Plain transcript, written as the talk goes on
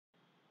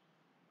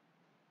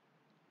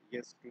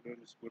Yes,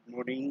 students, good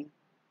morning.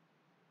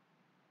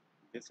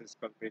 This is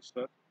Kalpesh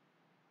sir,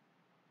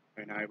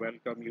 and I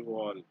welcome you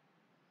all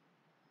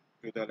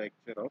to the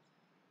lecture of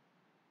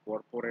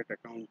corporate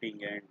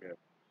accounting and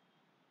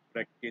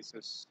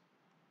practices.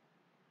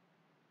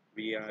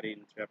 We are in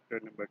chapter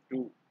number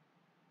 2,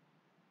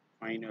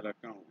 final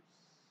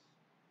accounts,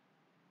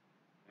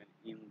 and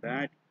in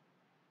that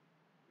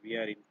we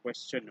are in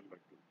question number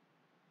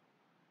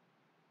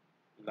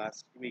 2.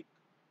 Last week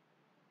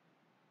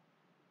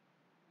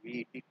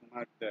we did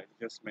mark the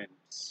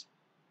adjustments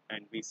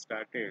and we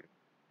started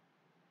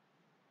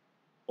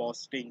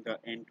posting the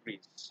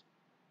entries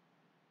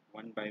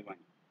one by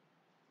one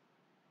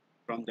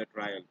from the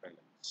trial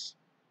balance.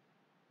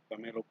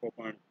 તમે લોકો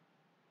પણ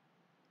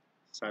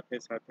સાથે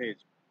સાથે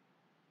જ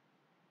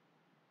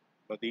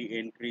બધી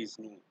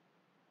એન્ટ્રીઝનું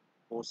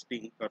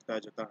posting કરતા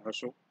જતા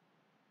હશો,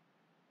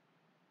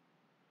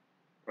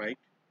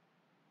 right?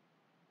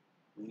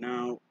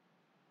 Now,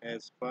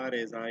 as far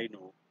as I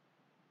know,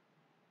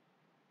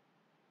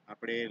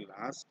 આપણે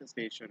લાસ્ટ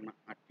સેશનમાં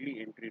આટલી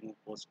એન્ટ્રીનું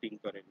પોસ્ટિંગ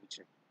કરેલું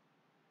છે.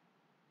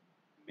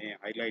 મેં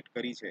હાઇલાઇટ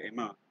કરી છે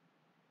એમાં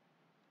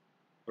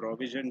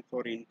પ્રોવિઝન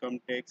ફોર ઇન્કમ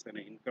ટેક્સ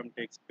અને income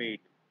tax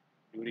paid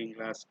during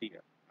last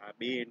year, આ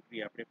બે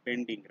એન્ટ્રી આપણે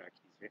પેન્ડિંગ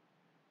રાખી છે.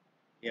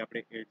 એ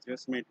આપણે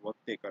એડજસ્ટમેન્ટ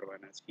વખતે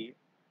કરવાના છીએ,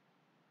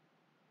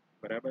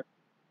 બરાબર?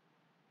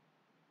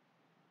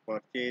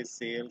 Purchase,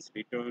 sales,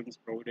 returns,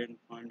 provident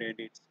fund and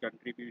its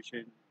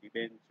contribution,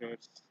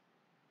 debentures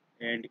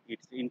and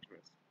its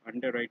interest,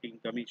 underwriting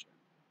commission,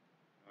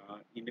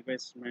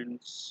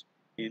 investments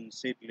in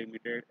SID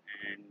Limited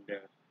and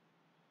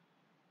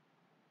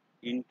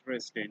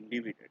interest and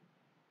dividend.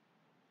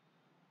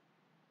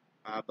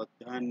 આ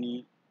બધાની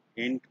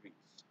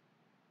એન્ટ્રીઝ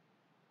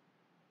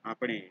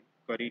આપણે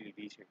કરી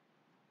લીધી છે.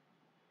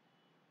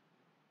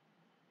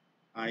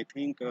 I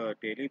think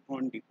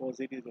telephone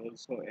deposit is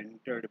also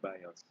entered by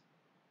us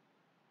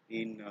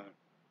in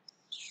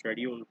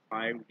schedule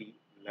 5D.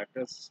 Let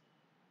us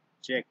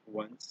check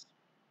once.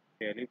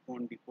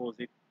 Telephone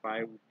deposit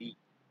 5D.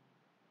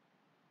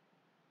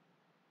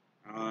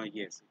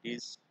 Yes, it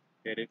is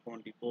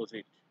telephone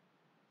deposit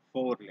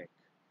 4 lakh.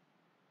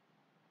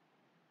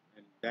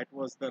 And that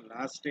was the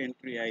last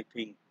entry, I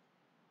think,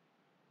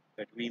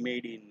 that we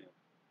made in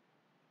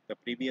the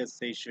previous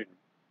session.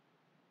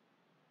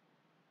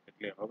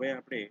 એટલે હવે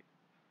આપણે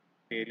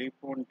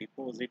telephone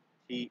deposit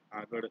થી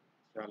આગળ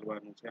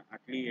ચાલવાનું છે.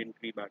 આટલી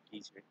entry બાકી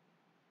છે,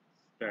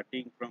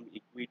 starting from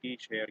equity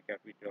share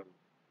capital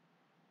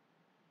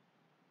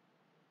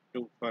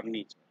two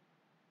furniture,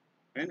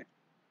 હે ને?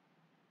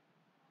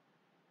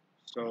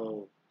 So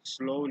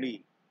slowly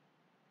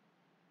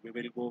we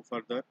will go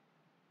further.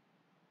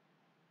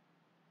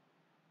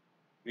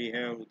 We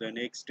have the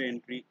next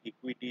entry,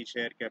 equity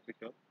share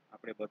capital.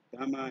 આપણે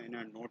બધામાં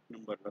એના નોટ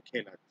નંબર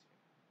લખેલા જ છે,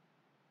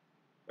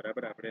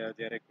 બરાબર? આપણે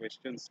જ્યારે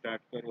ક્વેશ્ચન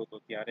સ્ટાર્ટ કર્યો તો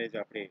ત્યારે જ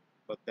આપણે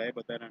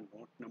બધાના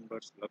નોટ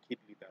નંબર્સ લખી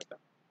જ લીધા હતા.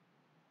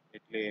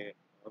 એટલે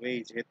હવે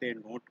જે તે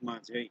નોટમાં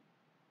જઈ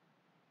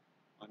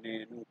અને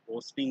એનું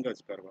પોસ્ટિંગ જ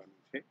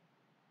કરવાનું છે,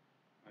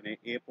 અને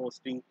એ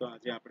પોસ્ટિંગ તો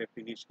આજે આપણે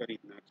ફિનિશ કરી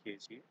જ નાખીએ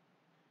છીએ.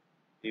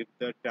 If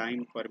the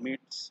time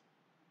permits,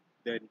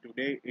 then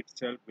today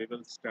itself we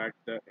will start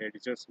the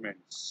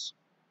adjustments.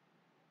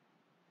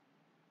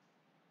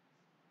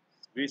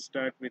 We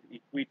start with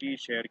equity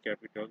share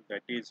capital,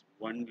 that is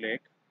 1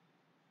 lakh,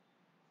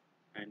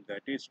 and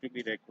that is to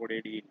be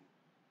recorded in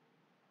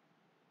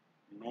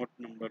note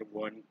number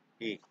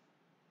 1A.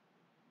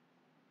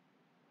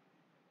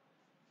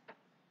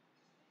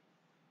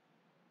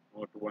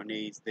 Note 1A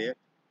is there,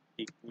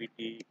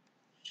 equity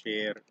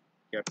share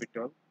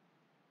capital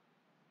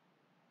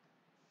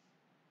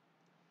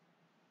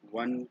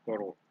 1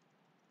 crore.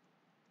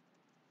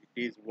 It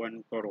is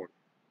 1 crore.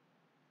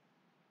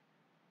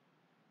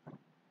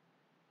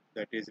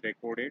 That is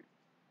recorded.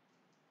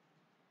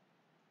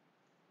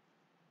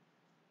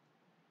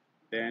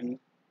 Then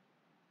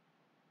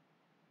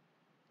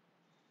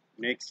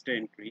next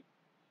entry,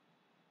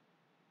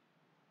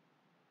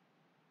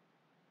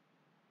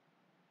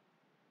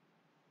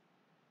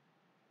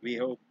 we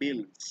have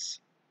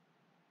bills.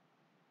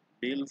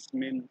 Bills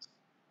means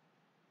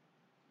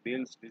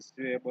bills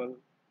receivable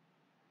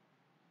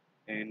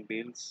and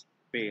bills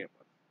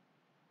payable.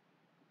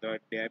 The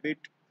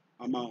debit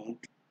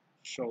amount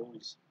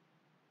shows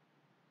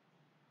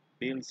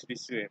bills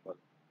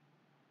receivable,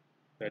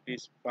 that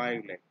is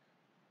 5 lakh,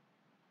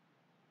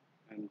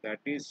 and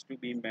that is to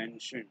be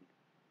mentioned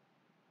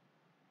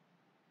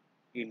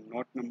in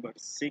note number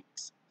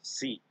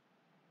 6C.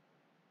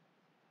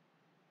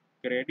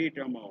 Credit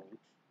amount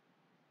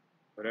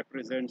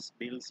represents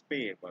bills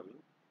payable.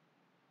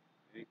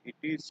 It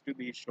is to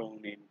be shown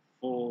in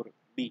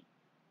 4B.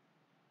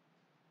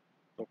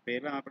 તો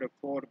પહેલા આપણે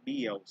 4B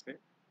આવશે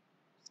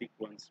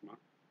સિક્વન્સમાં.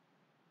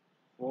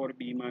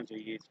 4B માં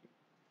જઈએ છીએ.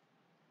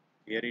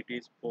 Here it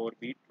is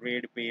 4B,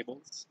 trade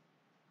payables.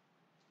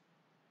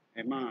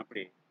 એમાં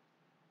આપણે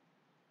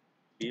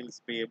bills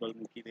payable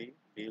મૂકી દઈએ.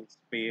 Bills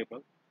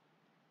payable.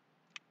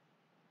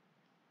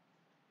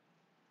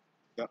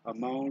 The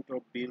amount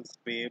of bills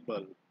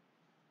payable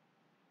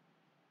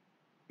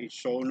is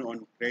shown on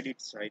credit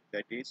side,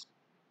 that is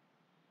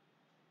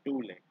 2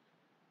 lakh.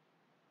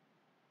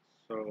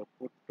 So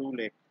put 2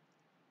 lakh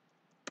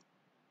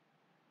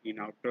in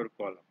outer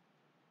column.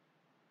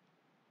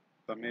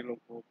 તમે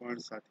લોકો પણ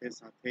સાથે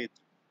સાથે જ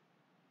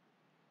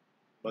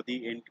બધી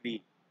એન્ટ્રી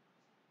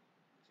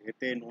જે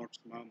તે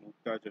નોટ્સમાં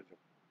મૂકતા જજો,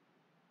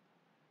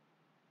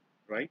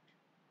 right?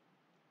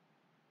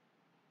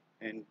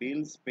 And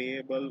bills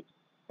payable,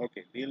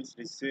 okay, bills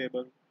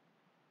receivable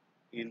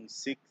in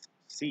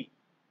 6C.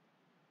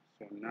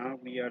 So now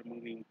we are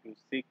moving to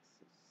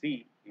 6C.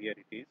 Here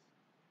it is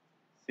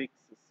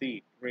 6C,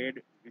 trade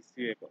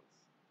receivables.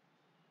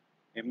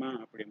 એમાં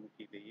આપણે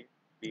મૂકી દઈએ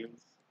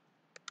bills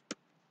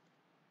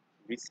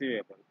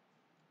receivable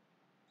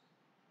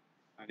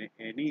અને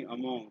એની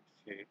amount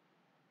છે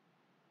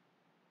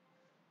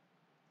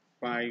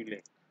 5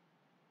 lakh.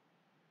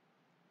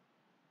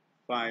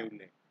 5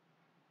 lakh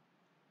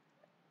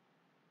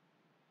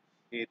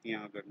એ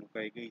ત્યાં આગળ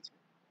મુકાઈ ગઈ છે.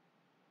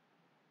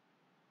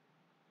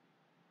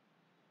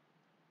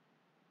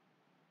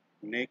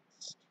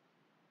 નેક્સ્ટ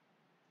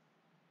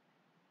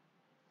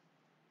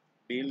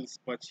બિલ્સ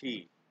પછી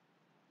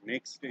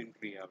નેક્સ્ટ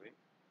એન્ટ્રી આવે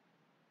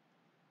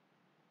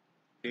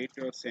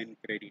debtors and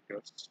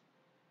creditors.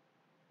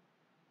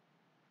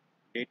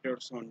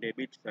 Debtors on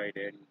debit side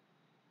and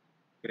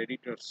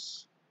creditors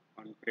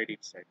on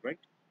credit side,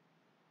 right?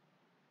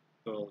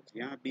 So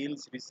જ્યાં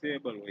bills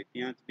receivable હોય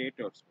ત્યાં જ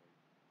debtors હોય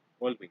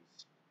always.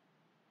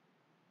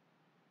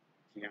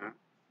 જ્યાં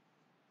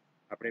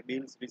આપણે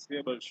bills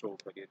receivable show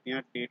કરીએ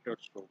ત્યાં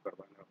debtors show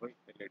કરવાના હોય,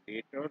 એટલે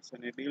debtors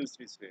અને bills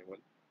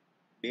receivable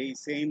બે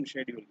સેમ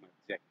શેડ્યુલમાં જ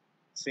જાય,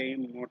 સેમ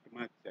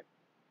નોટમાં જ જાય.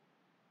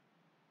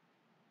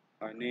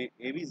 અને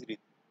એવી જ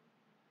રીતે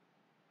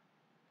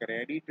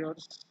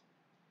ક્રેડિટર્સ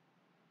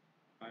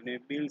અને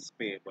બિલ્સ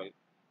પેએબલ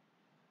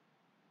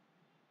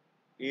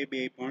એ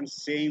બે પણ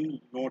સેમ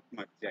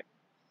નોટમાં જ જાય.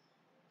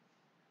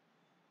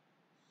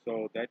 So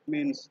that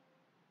means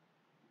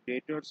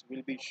debtors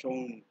will be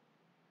shown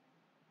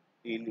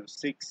in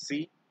 6C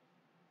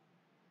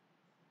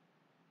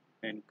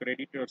and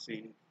creditors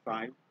in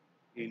 5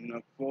 in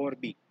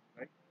 4B,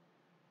 right?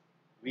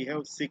 We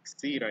have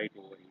 6C right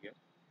over here.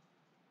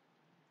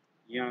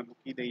 यहाँ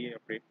મૂકી દઈએ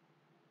આપણે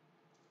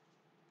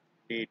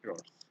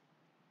debtors.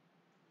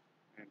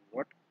 And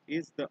what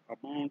is the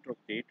amount of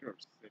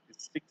debtors? That is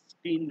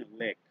 16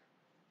 lakh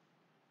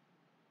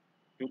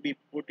to be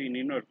put in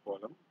inner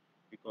column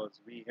because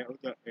we have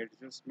the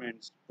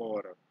adjustments for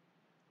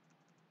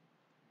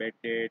bad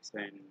debts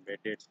and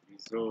bad debts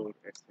reserve,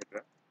 etc.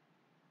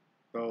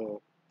 So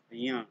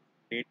અહીંયા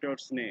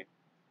debtors ને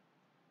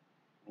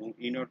હું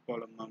inner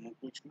column માં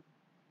મૂકું છું.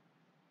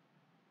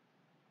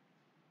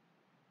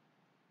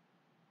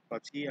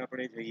 પછી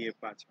આપણે જઈએ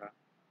પાછા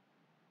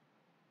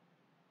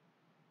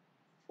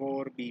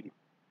 4B માં.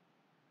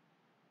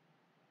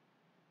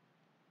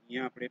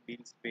 અહીંયા આપણે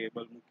bills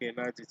payable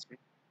મૂકેલા જ છે,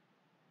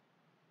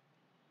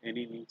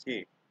 એની નીચે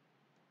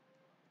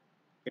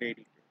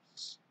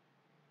creditors.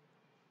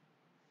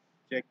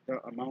 Check the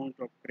amount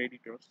of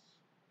creditors.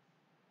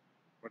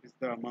 What is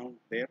the amount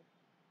there?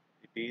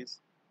 It is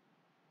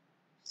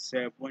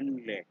 7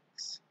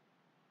 lakhs.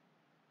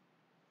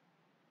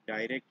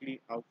 Directly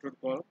outer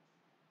column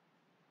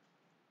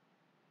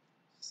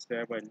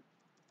 7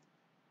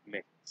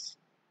 lakhs.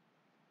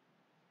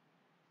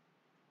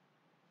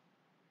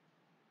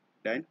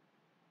 Then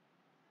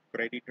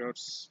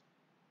creditors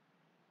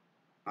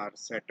are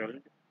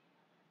settled.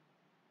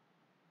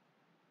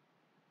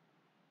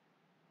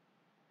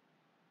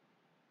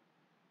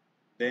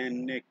 Then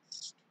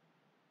next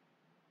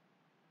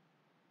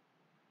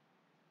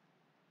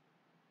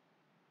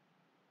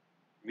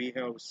we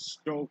have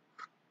stock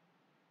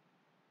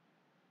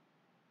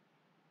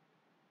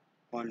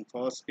on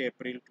 1st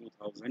April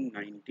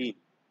 2019,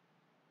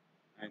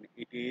 and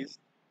it is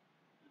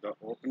the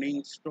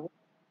opening stock,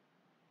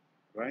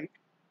 right?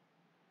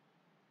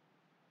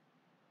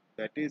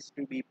 That is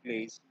to be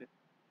placed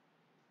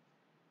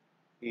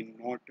in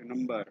note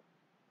number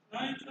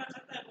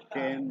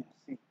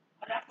 10C.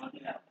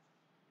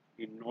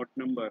 In note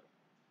number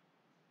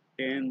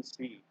 10C,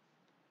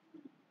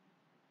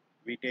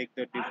 we take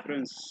the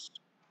difference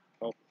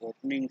of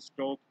opening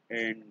stock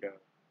and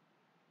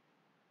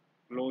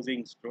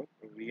closing stock.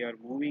 We are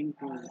moving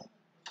to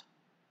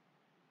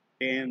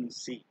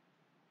 10C.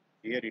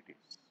 Here it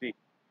is. See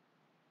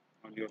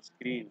on your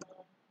screen.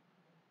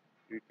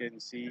 You can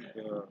see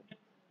the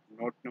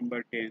note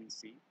number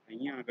 10C.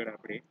 અહીંયા આગળ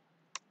આપણે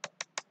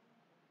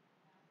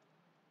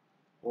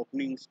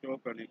opening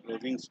stock અને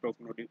closing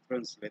સ્ટોકનો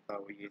difference લેતા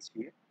હોઈએ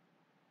છીએ.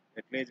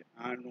 એટલે જ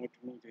આ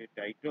નોટનું જે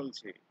ટાઇટલ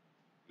છે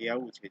એ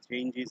આવું છે,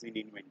 ચેન્જીસ ઇન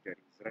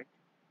ઇન્વેન્ટરીઝ, રાઈટ?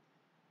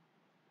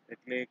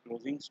 એટલે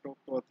ક્લોઝિંગ સ્ટોક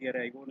તો અત્યારે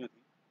આવ્યો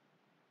નથી,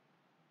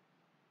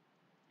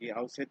 એ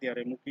આવશે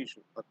ત્યારે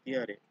મૂકીશું.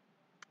 અત્યારે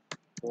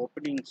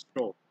ઓપનિંગ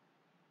સ્ટોક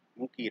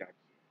મૂકી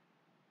રાખીએ,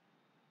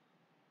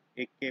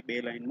 એક કે બે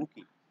લાઈન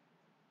મૂકી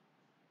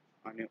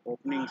અને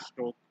ઓપનિંગ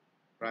સ્ટોક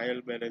ટ્રાયલ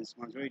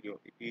બેલેન્સમાં જોઈ લો.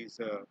 It is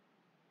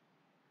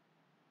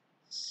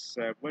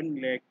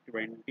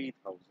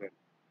 7,20,000.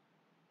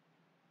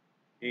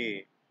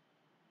 એ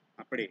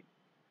આપણે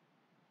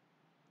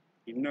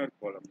ઇનર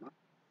કોલમમાં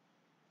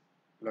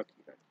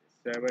લખી રાખીએ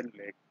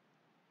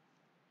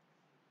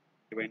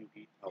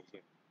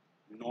 7,20,000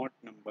 નોટ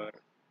નંબર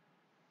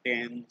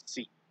 10C.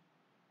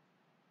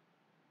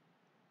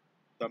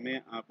 તમે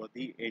આ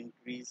બધી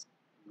એન્ટ્રીઝ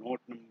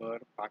નોટ નંબર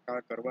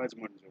પાકા કરવા જ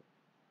માંડજો.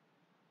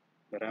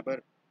 બરાબર,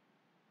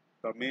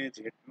 તમે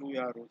જેટલું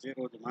આ રોજે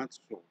રોજ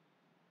વાંચશો,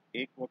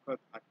 એક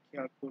વખત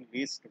આખું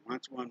લિસ્ટ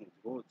વાંચવાનું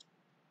રોજ,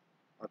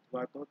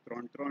 અથવા તો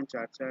 3-3,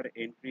 4-4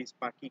 એન્ટ્રીઝ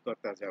પાકી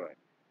કરતા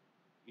જવાની.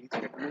 એ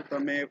જેટલું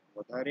તમે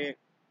વધારે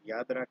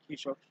યાદ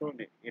રાખી શકશો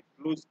ને,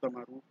 એટલું જ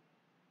તમારું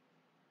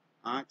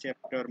આ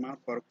ચેપ્ટરમાં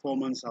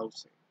પરફોર્મન્સ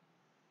આવશે.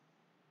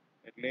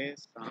 એટલે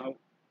સાવ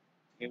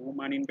એવું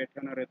માનીને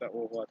બેઠા ન રહેતા,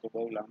 ઓહો આ તો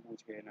બહુ લાંબુ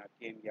છે એના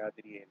કેમ યાદ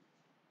રહીએ.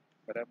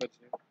 બરાબર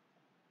છે,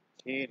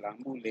 એ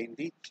લાંબુ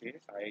લેન્ધી જ છે.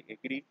 I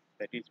agree,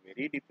 that is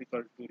very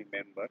difficult to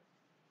remember,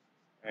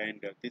 and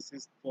this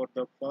is for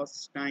the first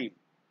time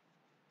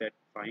that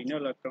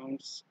final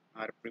accounts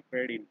are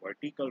prepared in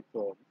vertical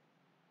form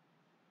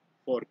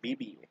for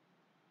BBA.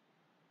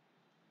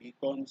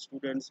 BCom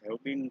students have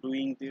been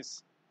doing this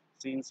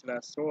since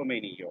last so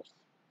many years.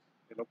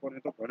 એ લોકોને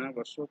તો ઘણા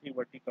વર્ષોથી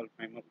vertical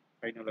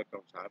final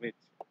accounts આવે જ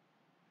છે.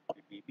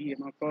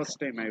 બીબીએમાં first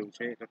time આવ્યું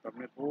છે, એટલે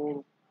તમને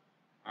થોડું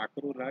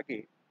આકરું લાગે.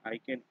 I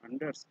can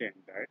understand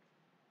that.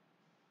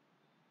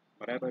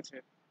 બરાબર છે,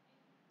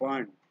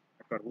 પણ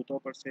કરવું તો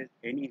પડશે.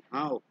 એની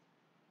how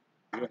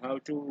you have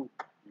to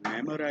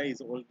memorize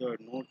all the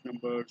note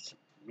numbers,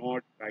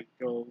 note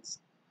titles,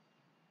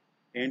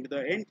 and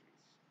the entries.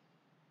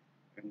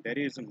 And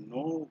there is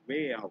no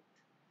way out.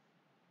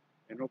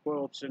 એનો કોઈ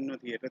ઓપ્શન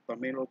નથી. એટલે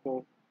તમે લોકો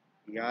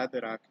યાદ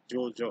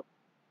રાખજો જ.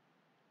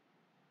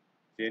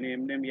 જેને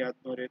એમને યાદ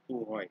ન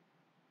રહેતું હોય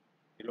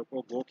એ લોકો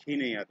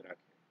ગોખીને યાદ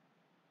રાખે,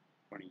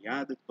 પણ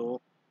યાદ તો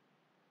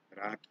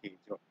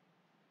રાખીજો.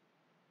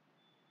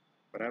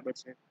 બરાબર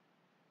છે,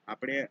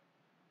 આપણે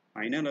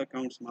ફાઇનલ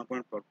અકાઉન્ટ્સમાં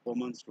પણ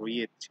પરફોર્મન્સ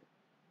જોઈએ જ છે,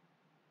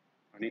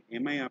 અને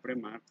એમાંય આપણે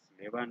માર્ક્સ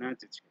લેવાના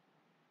જ છે,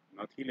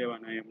 નથી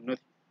લેવાના એમ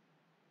નથી.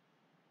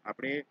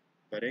 આપણે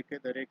દરેકે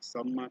દરેક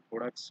સમમાં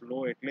થોડાક સ્લો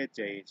એટલે જ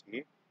જઈએ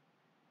છીએ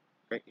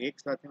કે એક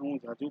સાથે હું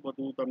જાજુ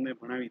બધું તમને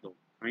ભણાવી દઉં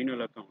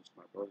ફાઇનલ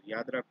અકાઉન્ટ્સમાં તો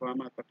યાદ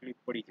રાખવામાં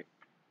તકલીફ પડી જાય.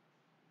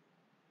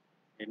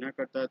 એના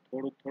કરતાં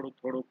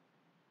થોડુંક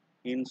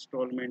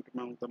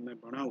ઇન્સ્ટોલમેન્ટમાં હું તમને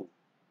ભણાવું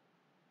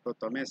તો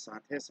તમે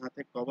સાથે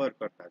સાથે કવર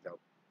કરતા જાઓ.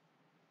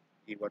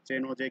 એ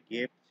વચ્ચેનો જે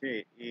ગેપ છે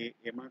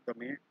એમાં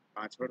તમે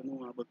પાછળનું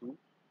આ બધું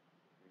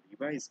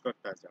રિવાઇઝ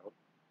કરતા જાઓ.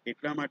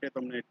 એટલા માટે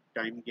તમને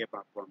ટાઈમ ગેપ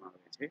આપવામાં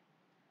આવે છે.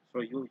 So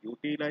you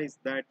utilise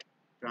that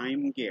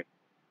time gap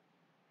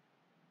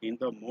in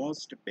the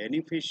most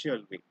beneficial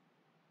way.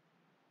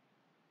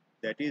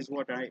 That is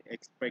what I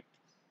expect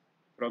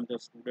from the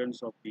students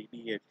of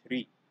BBA-3.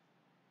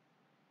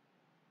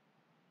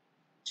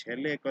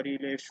 છેલ્લે કરી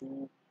લેશું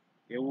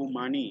એવું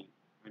માની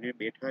અને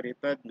બેઠા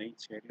રહેતા જ નહીં.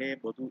 છેલ્લે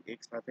બધું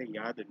એક સાથે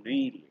યાદ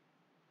નહીં રહે.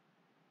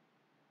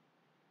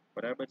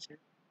 બરાબર છે.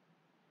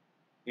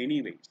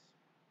 Anyways,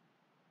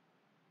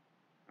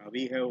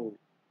 we have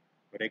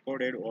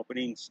recorded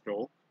opening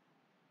stock.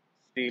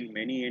 Still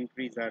many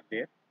entries are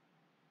there,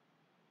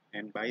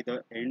 and by the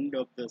end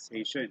of the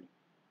session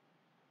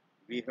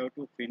we have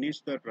to finish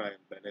the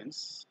trial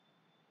balance.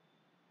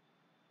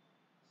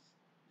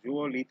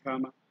 જુઓ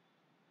લીથામાં,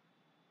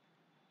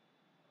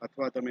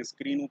 અથવા તમે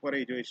સ્ક્રીન ઉપર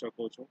જોઈ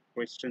શકો છો.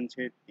 ક્વેશ્ચન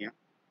છે ત્યાં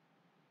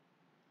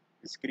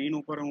સ્ક્રીન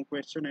ઉપર. હું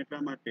ક્વેશ્ચન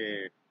એટલા માટે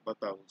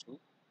બતાવું છું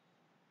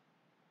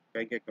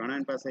કારણ કે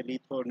ઘણા પાસે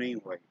લીથો નહીં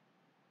હોય.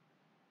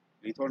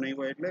 લીથો નહીં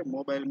હોય એટલે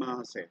મોબાઈલમાં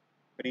હશે,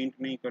 પ્રિન્ટ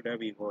નહીં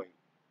કઢાવી હોય,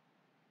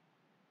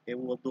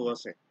 એવું બધું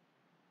હશે.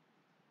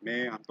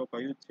 મેં આમ તો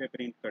કહ્યું જ છે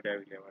પ્રિન્ટ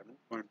કઢાવી લેવાનું,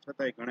 પણ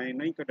છતાંય ઘણા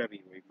નહીં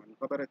કઢાવી હોય, મને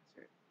ખબર જ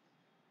છે.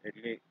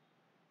 એટલે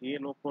એ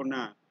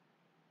લોકોના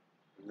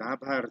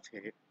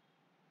લાભાર્થે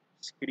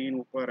સ્ક્રીન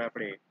ઉપર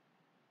આપણે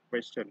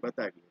ક્વેશ્ચન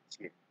બતાવીએ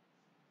છીએ.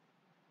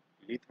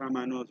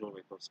 લીથામાં ન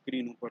જોવે તો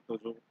સ્ક્રીન ઉપર તો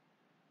જોવે.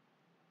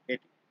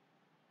 એટલે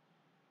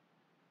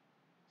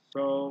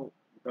સો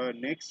the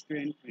next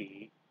entry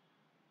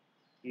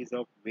ease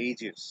of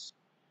veggies.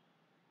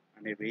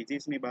 અને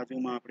વેજીસની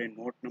બાજુમાં આપણે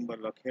નોટ નંબર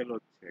લખેલો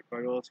જ છે.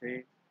 કયો છે?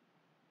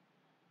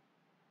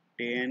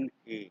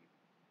 10A.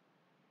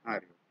 આ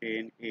રહ્યો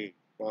 10A,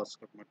 cost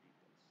of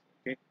materials.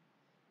 Okay,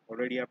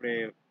 already આપણે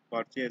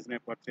પરચેઝ ને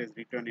પરચેઝ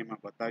રિટર્ન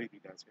એમાં બતાવી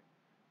દીધા છે.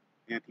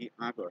 ત્યાંથી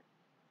આગળ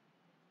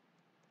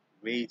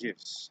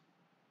વેજીસ,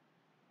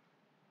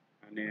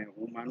 અને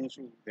હું માનું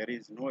છું there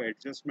is no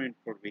adjustment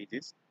for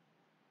wages.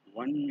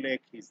 1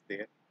 lakh is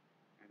there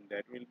and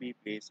that will be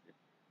placed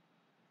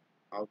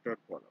outer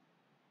column.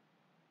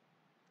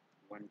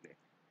 1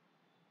 lakh.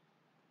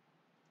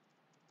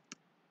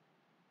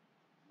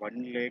 1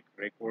 lakh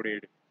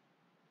recorded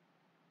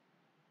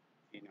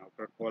in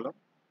outer column.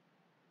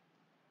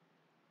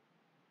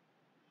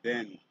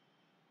 Then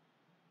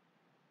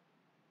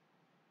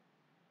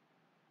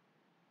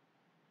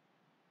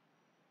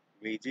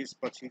wages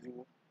પછી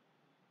જુઓ,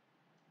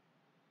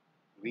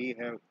 we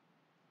have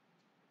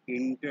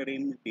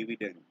interim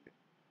dividend.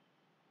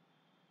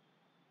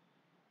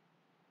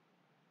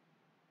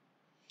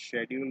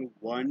 Schedule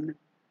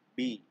 1B.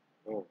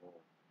 ઓહો,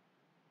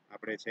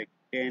 આપણે છે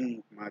 10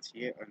 માં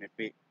છીએ અને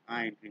આ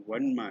એન્ટ્રી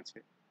 1 માં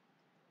છે.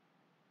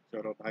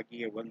 ચલો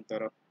ભાગીએ 1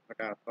 તરફ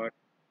ફટાફટ.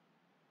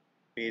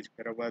 પેજ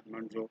ફેરવવા જ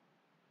માંડજો.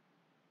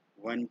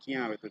 1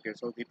 ક્યાં આવે તો કે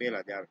સૌથી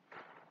પહેલા જ આવે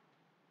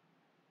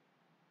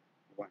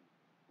 1.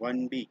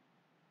 1B.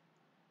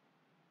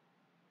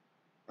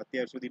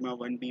 અત્યાર સુધીમાં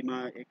 1B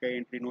માં એકય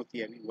એન્ટ્રી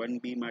નહોતી આવી.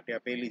 1B માટે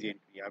આ પહેલી જ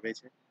એન્ટ્રી આવે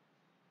છે.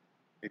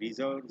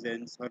 Reserves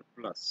and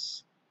surplus.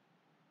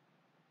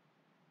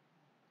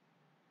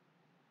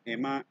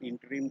 એમાં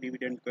ઇન્ટરિમ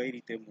ડિવિડન્ડ કઈ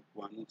રીતે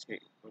મૂકવાનું છે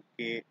તો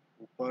કે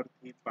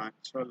ઉપરથી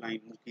 5-6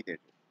 લાઈન મૂકી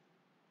દેજો.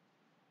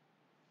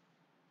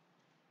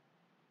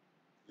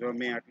 જો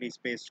મેં આટલી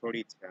સ્પેસ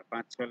છોડી છે,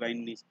 5-6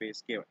 લાઈનની સ્પેસ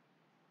કહેવાય.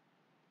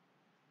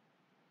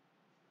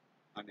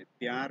 અને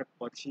ત્યાર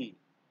પછી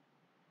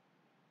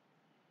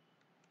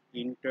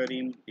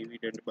ઇન્ટરિમ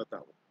ડિવિડન્ડ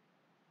બતાવો.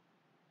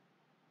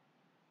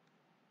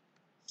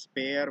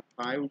 Spare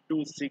 5 to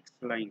 6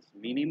 lines,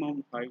 minimum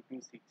 5 to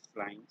 6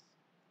 lines,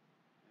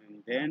 and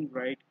then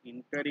write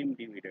interim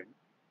dividend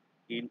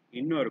in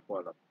inner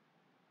column.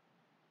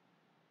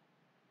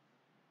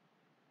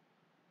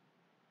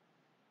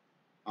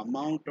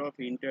 Amount of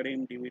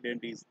interim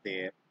dividend is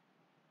there,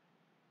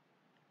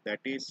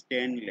 that is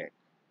 10 lakh.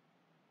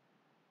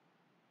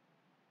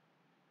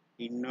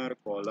 Inner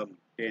column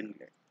 10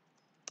 lakh.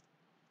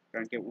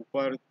 કારણ કે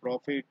ઉપર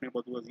પ્રોફિટ ને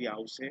બધું હજી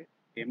આવશે,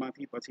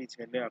 એમાંથી પછી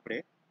છેલ્લે આપણે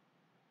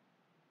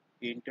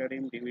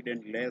ઇન્ટરિમ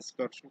ડિવિડન્ડ લેસ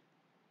કરશું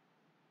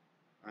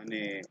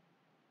અને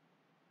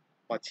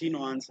પછીનો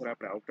આન્સર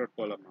આપણે આઉટર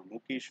કોલમમાં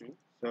મૂકીશું.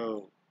 સો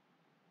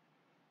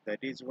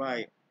that is why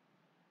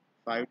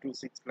 5 to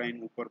 6 line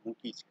ઉપર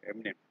મૂકી છે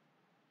એમને.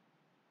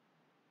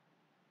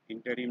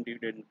 Interim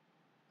dividend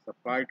is a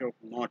part of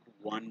note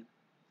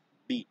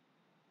 1B.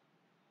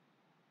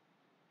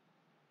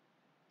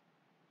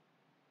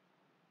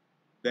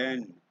 Then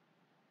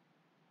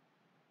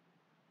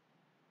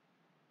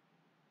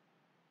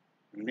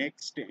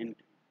next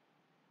entry,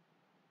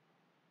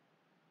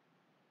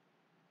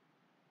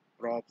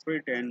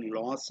 profit and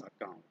loss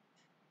account.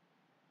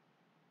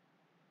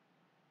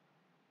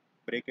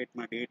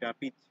 બ્રેકેટમાં date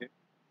આપી જ છે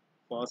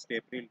 1st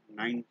April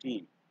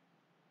 19.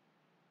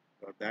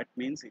 So that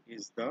means it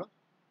is the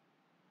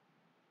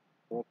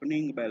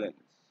opening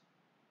balance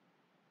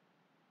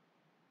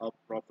of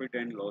profit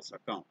and loss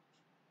account.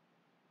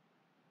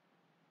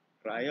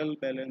 Trial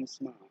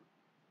બેલેન્સમાં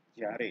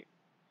જ્યારે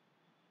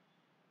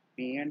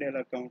P&L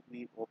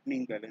અકાઉન્ટની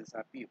opening balance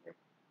આપી હોય,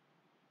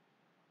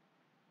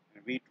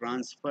 we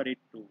transfer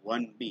it to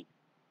 1B.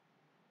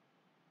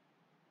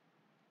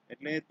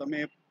 એટલે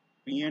તમે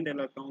P&L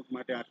account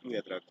માટે આટલું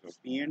યાદ રાખજો.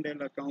 P&L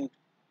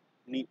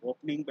અકાઉન્ટની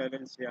ઓપનિંગ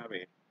બેલેન્સ જે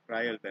આવે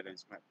trial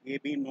બેલેન્સમાં, A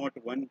B not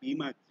 1B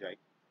માં જ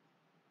જાય.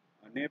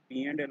 અને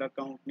P&L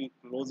અકાઉન્ટની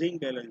ક્લોઝિંગ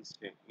બેલેન્સ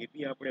છે એ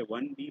બી આપણે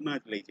 1B માં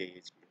જ લઈ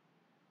જઈએ છીએ.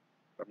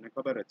 તમને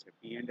ખબર જ છે,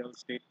 P&L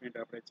સ્ટેટમેન્ટ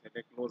આપણે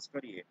છેલ્લે ક્લોઝ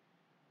કરીએ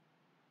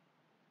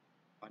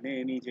અને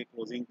એની જે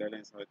ક્લોઝિંગ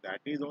બેલેન્સ હોય,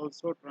 that is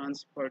also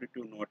transferred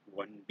to note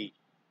 1B.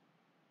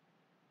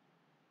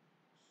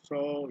 So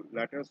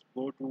let us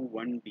go to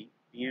 1B.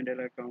 P&L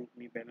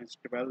અકાઉન્ટની balance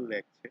 12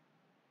 lakh છે.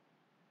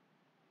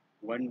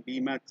 1B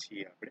માં જ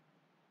છીએ આપણે.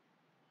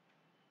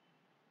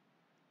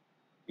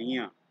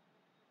 અહીંયા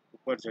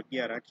ઉપર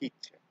જગ્યા રાખી જ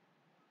છે,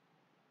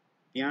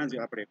 ત્યાં જ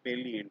આપણે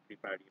પહેલી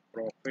એન્ટ્રી પાડીએ.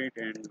 Profit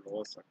and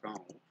loss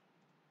account.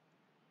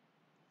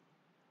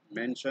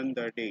 Mention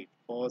the date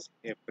 1st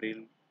April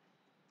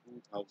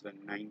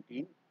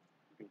 2019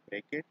 into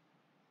bracket,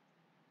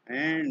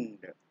 and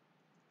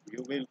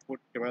you will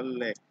put 12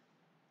 lakh.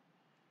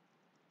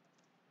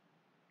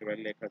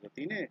 12 lakh જ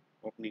હતી ને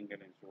ઓપનિંગ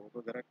બેલેન્સ? જો તો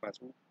જરાક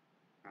પાછું.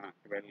 હા,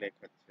 12 lakh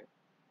જ છે.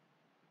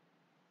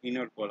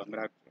 ઇનર કોલમ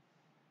રાખજો.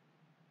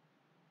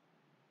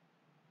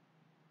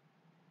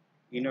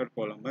 ઇનર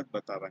કોલમ જ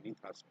બતાવવાની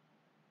થશે,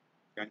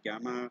 કારણ કે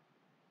આમાં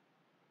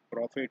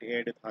પ્રોફિટ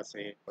એડ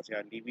થશે, પછી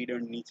આ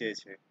ડિવિડન્ડ નીચે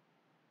છે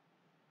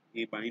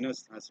એ માઇનસ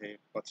થશે,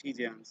 પછી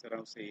જે આન્સર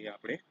આવશે એ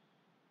આપણે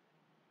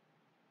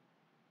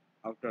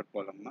આઉટર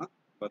કોલમમાં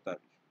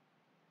બતાવીશું.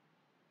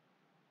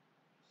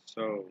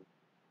 So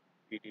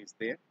it is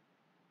there.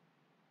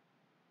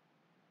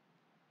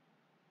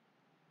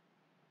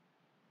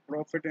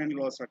 Profit and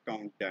loss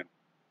account done.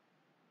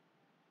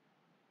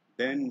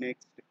 Then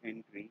next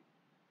entry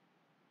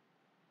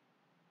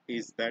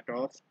is that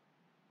of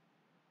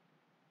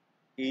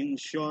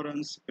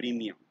insurance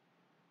premium.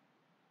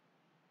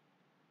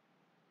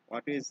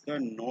 What is the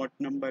note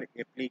number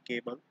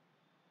applicable?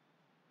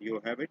 You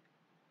have it.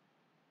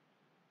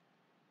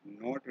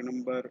 Note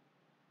number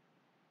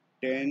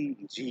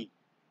 10G.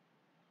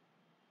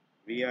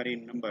 We are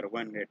in number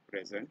 1 at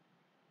present.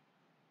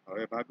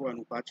 હવે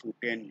ભાગવાનું પાછું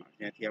 10 માં,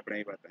 જ્યાંથી આપણે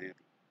આવ્યા હતા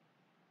ત્યાંથી.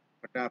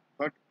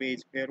 ફટાફટ page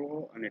ફેરવો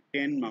અને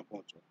 10 માં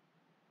પહોંચો.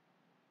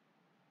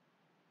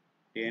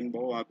 10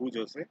 બહુ આઘું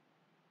જશે.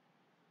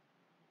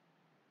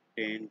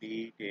 10D,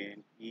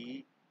 10E,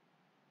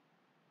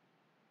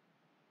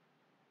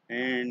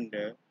 and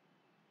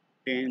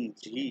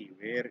 10G,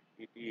 where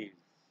it is.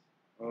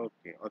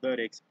 Okay, other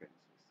expenses.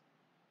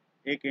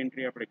 એક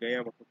એન્ટ્રી આપણે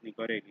ગયા વખતની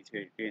કરેલી છે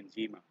 10G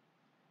માં.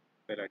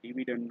 પેલા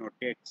ડિવિડન્ડનો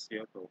ટેક્સ જે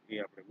હતો એ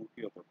આપણે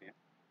મૂક્યો હતો ત્યાં.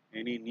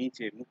 એની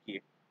નીચે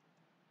મૂકીએ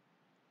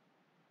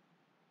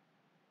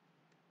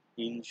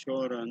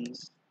insurance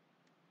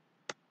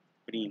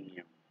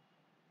premium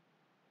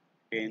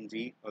 10G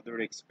other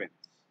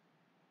expense,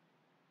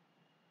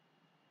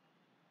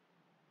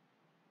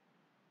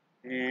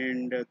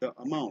 and the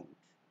amount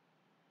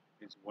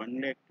is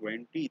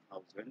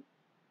 1,20,000.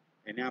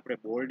 એને આપણે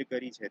બોલ્ડ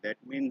કરી છે.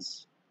 ધેટ મીન્સ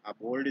આ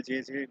બોલ્ડ જે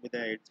છે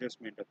બધા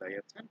એડજસ્ટમેન્ટ હતા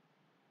યાદ છે ને,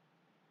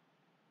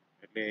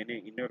 એટલે એને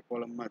ઇનર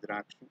કોલમમાં જ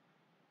રાખશું.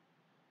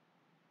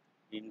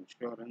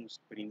 Insurance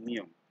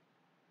premium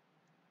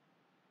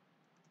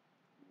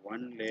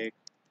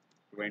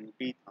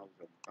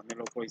 1,20,000. તમે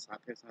લોકો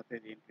સાથે સાથે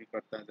જ એન્ટ્રી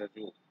કરતા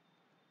જજો.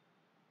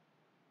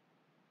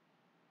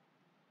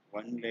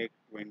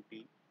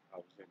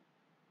 1,20,000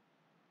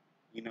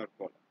 inner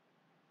column.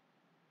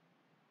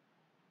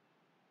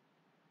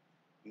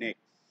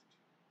 Next,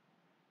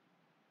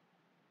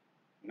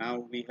 now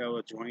we have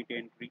a joint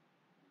entry,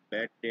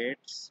 bad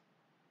debts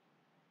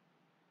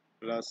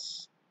plus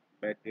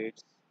bad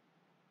debts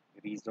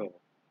reserve.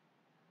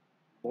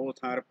 Both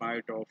are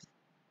part of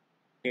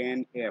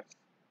 10F.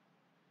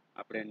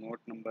 આપણે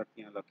નોટ નંબર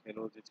ત્યાં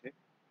લખેલો જ છે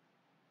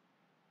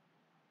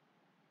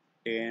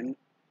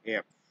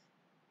 10F.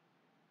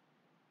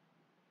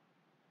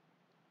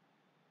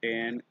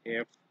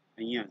 10F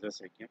અહીંયા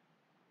જશે ક્યાં?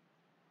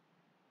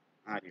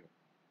 આ રહ્યો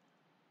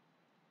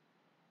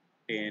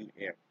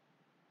 10F.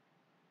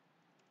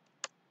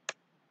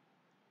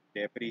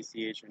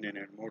 Depreciation and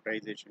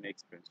amortization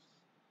expense.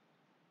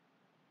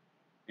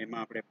 એમાં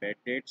આપણે બેડ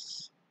ડેટ્સ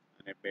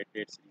અને બેડ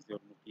ડેટ્સ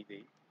રિઝર્વ મૂકી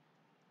દઈએ.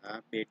 આ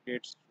બેડ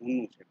ડેટ્સ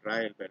જૂનું છે,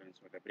 ટ્રાયલ બેલેન્સ,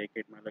 એટલે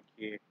બ્રેકેટમાં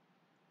લખીએ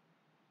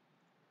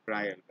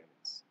ટ્રાયલ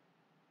બેલેન્સ.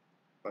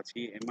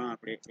 પછી એમાં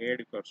આપણે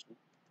એડ કરશું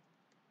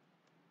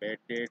bed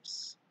dates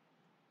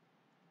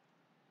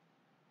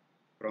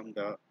from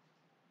the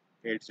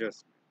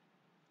adjustment,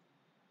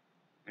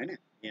 હે ને,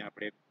 એ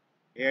આપણે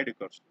એડ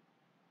કરશું.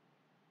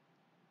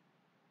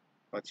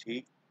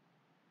 પછી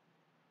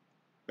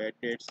બેડ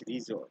ડેટ્સ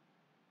રિઝર્વ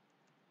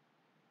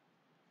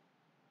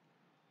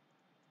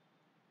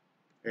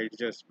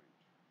એડજસ્ટમેન્ટ,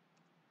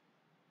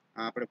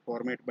 આ આપણે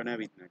ફોર્મેટ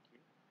બનાવી જ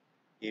નાખીએ.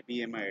 એ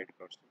બી એમાં એડ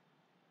કરશું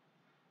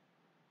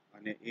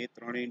અને એ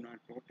ત્રણેયના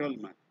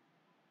ટોટલમાં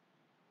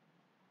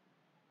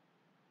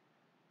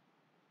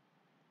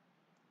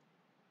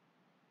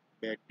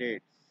bed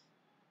dates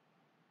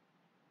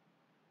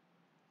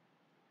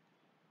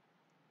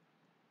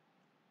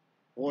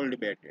old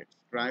bed dates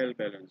trial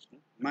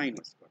બેલેન્સનું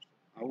minus કરશું.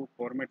 આવું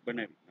ફોર્મેટ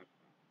બનાવી નાખવાનું.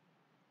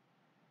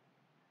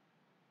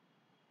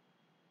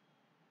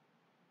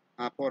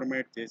 આ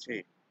ફોર્મેટ જે છે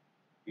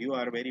you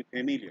are very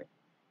familiar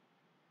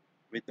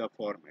with the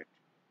format.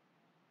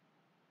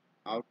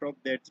 Out of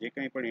that જે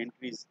કંઈ પણ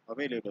એન્ટ્રીઝ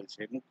અવેલેબલ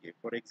છે મૂકીએ.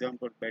 For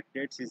example bed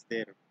dates is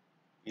there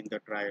in the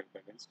trial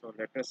balance, so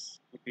let us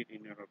put it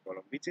in our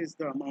column, which is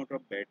the amount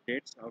of bad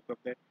debts. Out of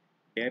that,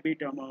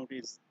 debit amount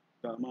is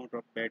the amount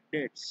of bad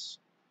debts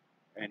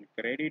and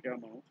credit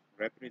amount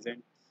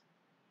represents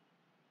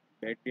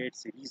bad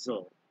debts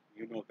reserve,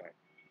 you know that.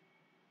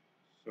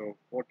 So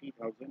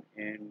 40,000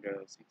 and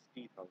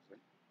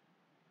 60,000.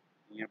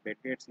 અહીંયા bad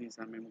debts ની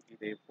સામે મૂકી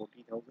દે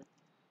 40,000.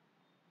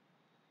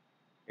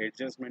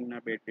 Adjustment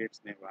ના bed dates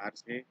ને વાર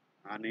છે,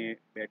 આને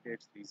bed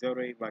dates reserve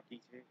એ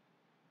બાકી છે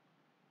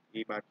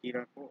એ બાકી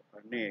રાખો,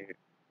 અને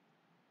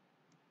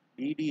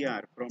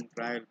DDR ફ્રોમ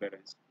ટ્રાયલ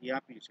બેલેન્સ એ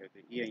આપ્યું છે તો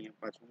એ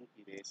અહીંયા પાછું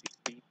મૂકી દે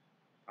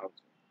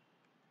 60,000.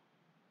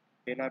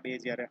 પેલા બે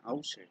જ્યારે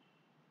આવશે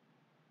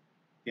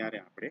ત્યારે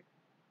આપણે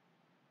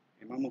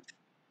એમાં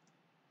મૂકશું.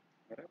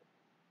 બરાબર,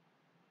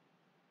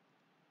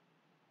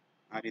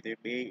 આ રીતે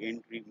બે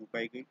એન્ટ્રી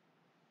મુકાઈ ગઈ.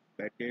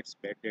 Bed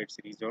dates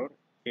reserve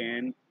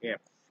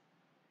 10F,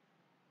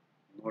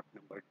 not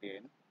number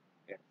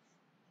 10F.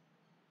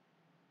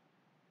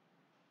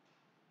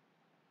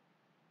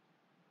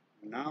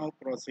 Now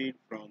proceed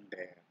from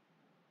there.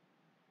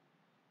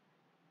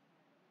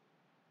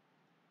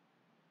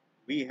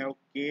 We have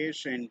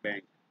cash and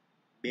bank.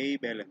 બે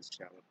બેલેન્સ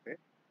છે આ વખતે,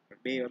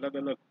 બે અલગ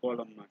અલગ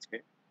કોલમમાં છે.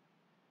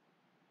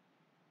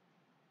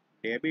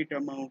 ડેબિટ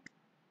અમાઉન્ટ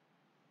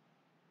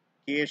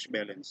કેશ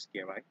બેલેન્સ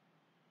કહેવાય,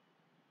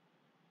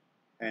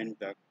 and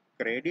the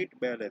credit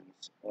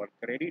balance or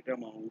credit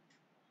amount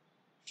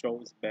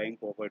shows bank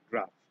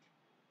overdraft.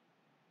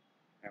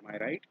 Am I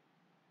right?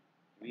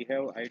 We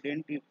have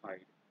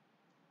identified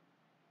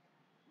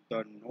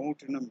the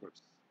note numbers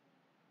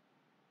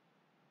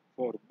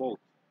for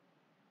both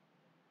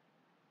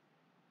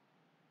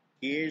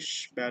cash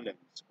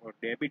balance or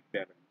debit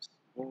balance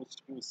goes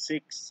to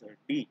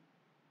 6D.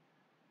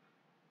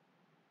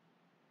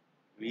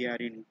 We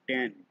are in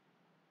 10.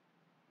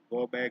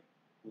 Go back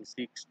to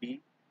 6D.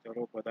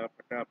 ચલો બધા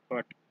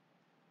ફટાફટ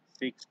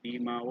 6D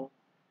માં આવો.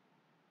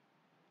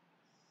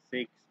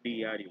 6D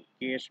આવ્યું.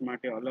 Cache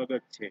માટે અલગ જ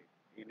છે,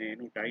 એને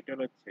એનું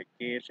ટાઇટલ જ છે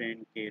કેશ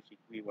એન્ડ કેશ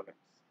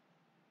ઇક્વિવલન્સ,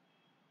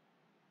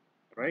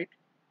 રાઈટ.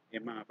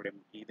 એમાં આપણે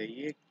મૂકી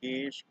દઈએ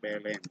કેશ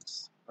બેલેન્સ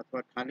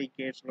અથવા ખાલી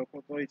કેશ લખો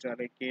તોય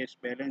ચાલે, કેશ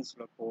બેલેન્સ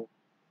લખો,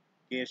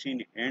 cash in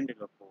hand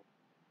લખો.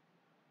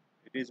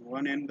 It is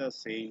one and the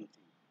same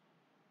thing.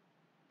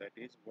 That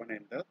is one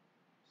and the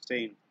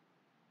same.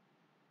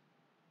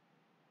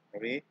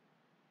 હવે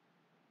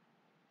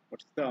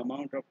what's the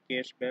amount of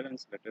cash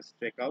balance? Let us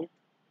check out.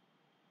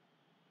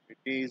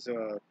 It is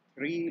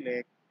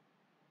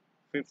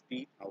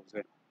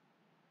 3,50,000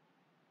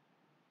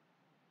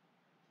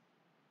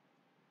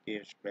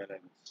 cash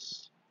balance.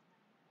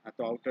 આ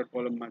તો outer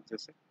column માં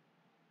જશે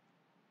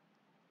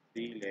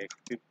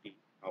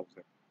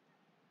 3,50,000.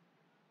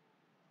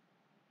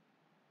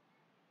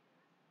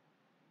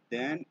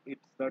 Then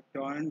it's the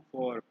turn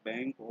for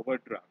bank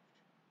overdraft.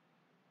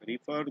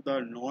 Refer the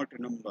note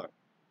number.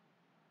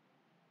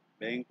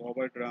 Bank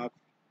overdraft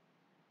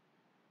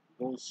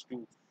goes to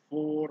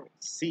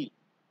 4C.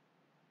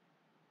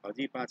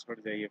 હજી પાછળ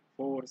જઈએ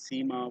 4C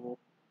માં આવો.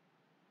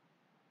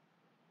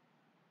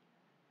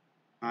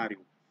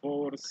 હાર્યું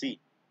 4C.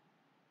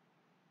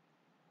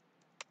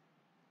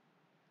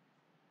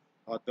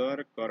 Other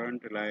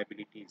current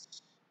liabilities.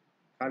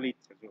 ખાલી જ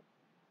છે જો.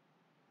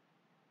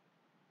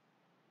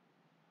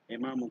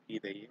 એમાં મૂકી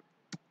દઈએ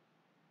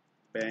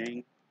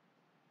bank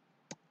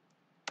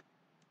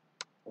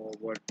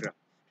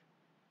overdraft.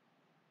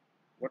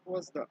 What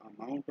was the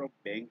amount of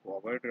bank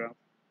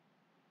overdraft?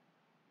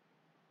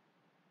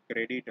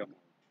 Credit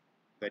amount,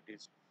 that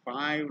is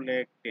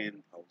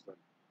 5,10,000.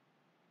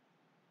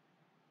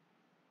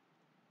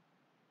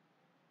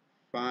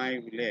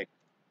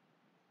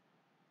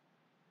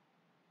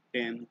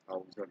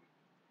 5,10,000.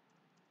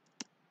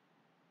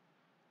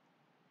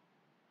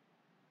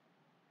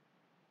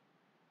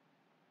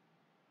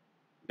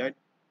 That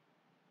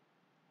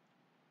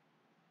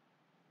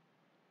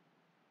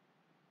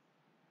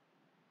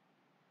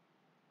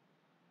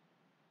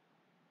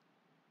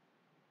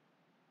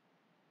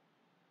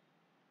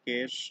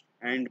cash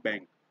and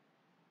bank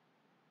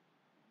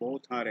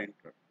both are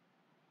entered.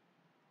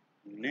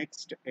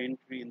 Next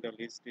entry in the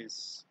list is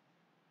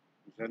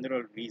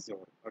general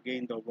reserve.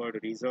 Again the word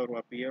reserve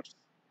appears,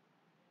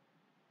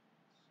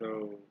 so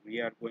we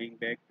are going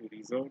back to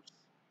reserves.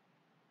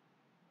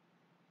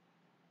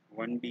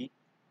 1B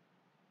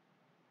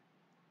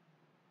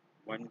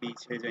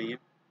છે જ અહીંયા.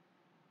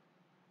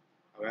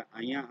 હવે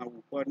અહીંયા આ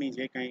ઉપરની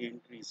જે કાંઈ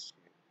entries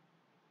છે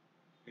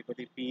એ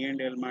બધી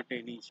P&L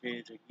માટેની છે,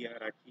 જગ્યા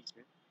રાખી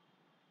છે.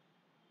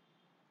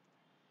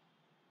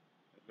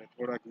 એટલે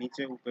થોડાક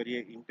નીચે ઉતરીએ,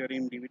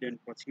 ઇન્ટરિમ ડિવિડન્ડ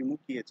પછી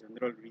મૂકીએ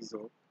જનરલ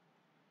રિઝર્વ.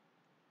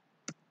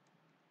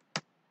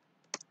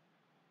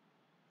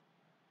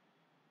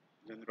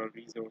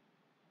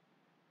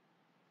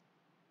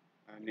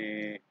 અને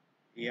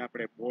એ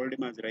આપણે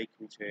બોલ્ડમાં જ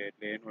રાખ્યું છે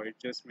એટલે એનો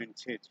એડજસ્ટમેન્ટ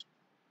છે જ,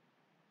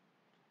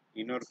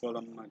 ઇનર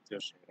કોલમમાં જ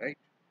જશે,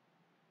 right.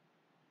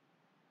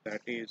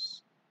 That is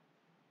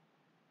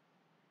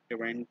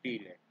 20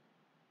 lakh.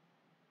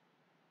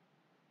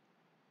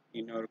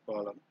 Inner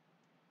column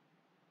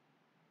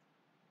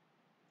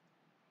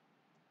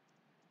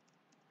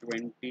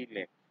 20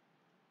 lakh.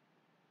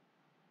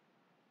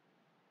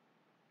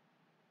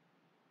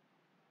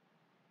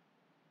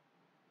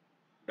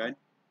 Done.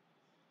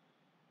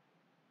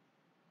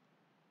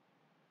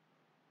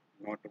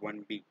 Not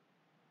 1B.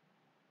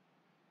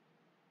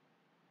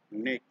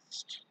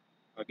 Next,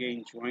 again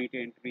joint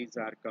entries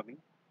are coming.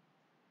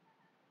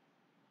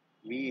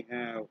 We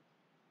have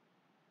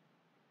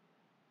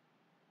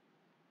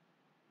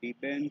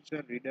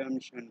debenture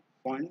redemption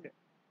fund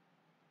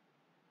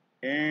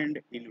and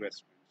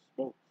investments,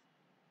 both.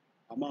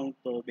 Amount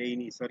તો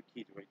બેયની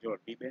સરખી જ હોય. જો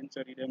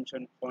debenture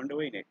redemption fund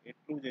હોય ને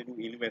એટલું જ એનું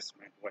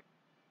ઇન્વેસ્ટમેન્ટ હોય,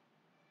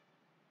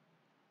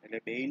 એટલે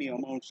બેયની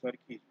અમાઉન્ટ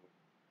સરખી જ હોય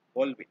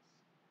ઓલવેઝ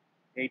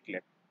 8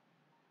 લાખ.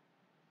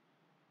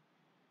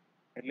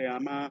 એટલે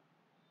આમાં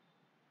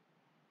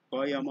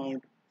કઈ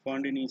અમાઉન્ટ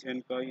ફંડની છે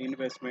ને કઈ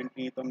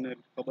ઇન્વેસ્ટમેન્ટની તમને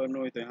ખબર ન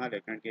હોય તો હાલે,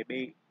 કારણ કે બે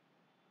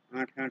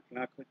 8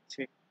 લાખ જ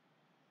છે.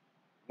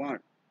 પણ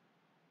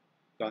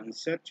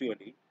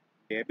કન્સેપ્ચ્યુઅલી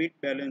ડેબિટ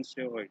બેલેન્સ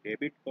જે હોય,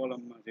 ડેબિટ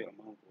કોલમમાં જે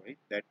અમાઉન્ટ હોય,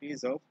 that is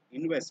of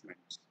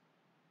investments,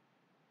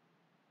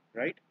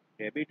 right?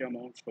 Debit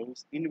amount shows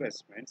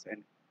investments and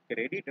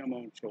credit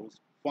amount shows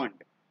fund.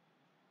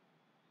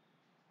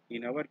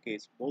 In our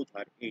case both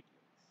are 8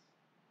 lakhs.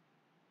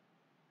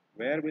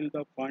 Where will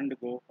the fund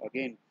go?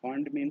 Again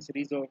fund means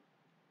reserve,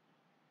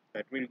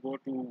 that will go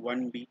to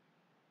 1B,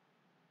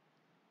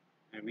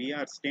 and we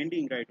are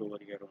standing right over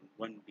here on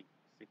 1B.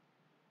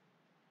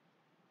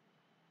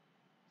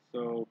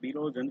 So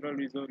below general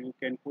reserve you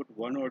can put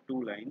 1 or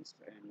 2 lines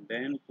and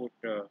then put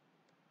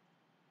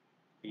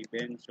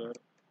debenture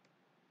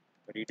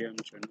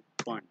redemption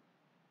fund,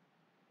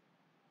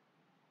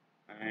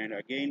 and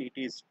again it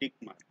is tick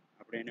mark.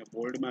 આપણે એને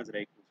બોલ્ડમાં જ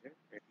રાખ્યું છે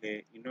એટલે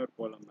inner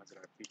કોલમમાં જ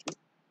રાખીશું.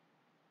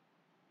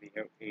 We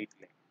have 8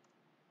 lakh.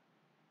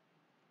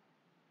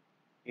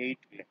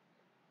 8 lakh.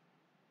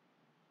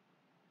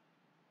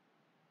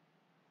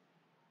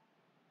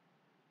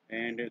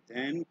 And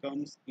then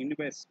comes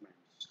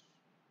investments.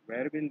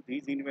 Where will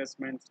these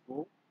investments go?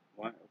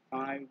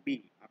 5B.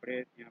 આપણે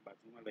ત્યાં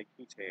બાજુમાં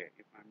લખ્યું છે,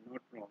 if I'm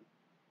not wrong,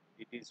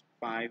 it is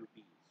 5B.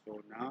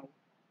 So now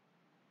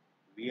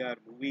we are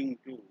moving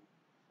to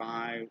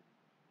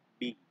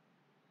 5B,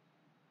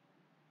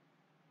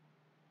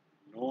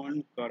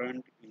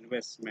 non-current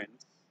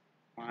investments.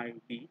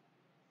 5B,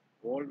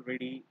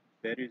 already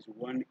there is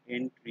one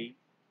entry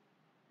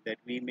that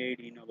we made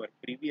in our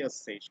previous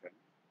session,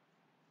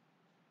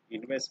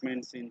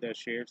 investments in the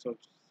shares of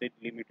SID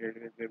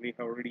Limited, where we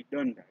have already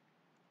done that.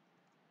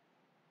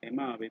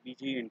 એમાં હવે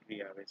બીજી entry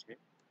આવે છે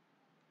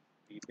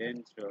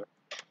debenture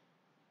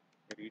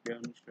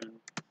redemption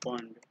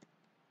fund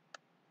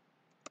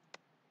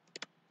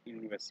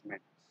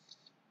investments,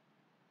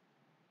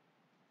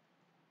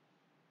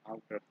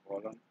 outer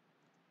column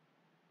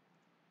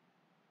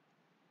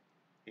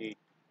 8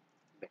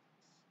 lakhs,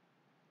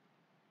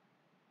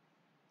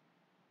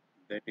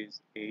 that is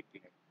 8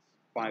 lakhs.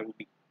 5B,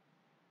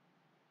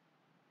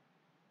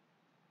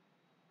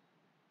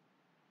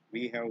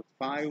 we have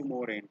 5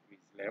 more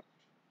entries left.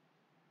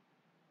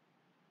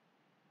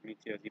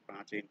 નીચે હજી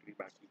 5 entry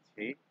બાકી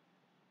છે.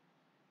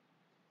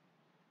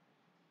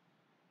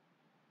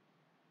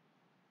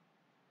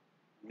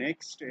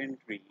 Next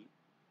entry,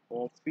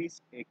 office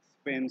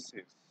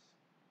expenses.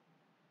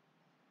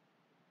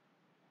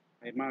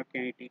 એમાં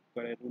ક્યાંય ટીક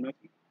કરેલું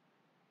નથી,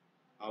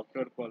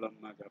 આઉટર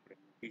કોલમમાં જ આપણે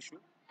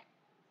મૂકીશું.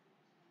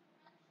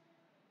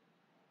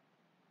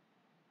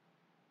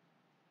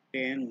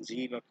 10G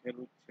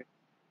લખેલું જ છે.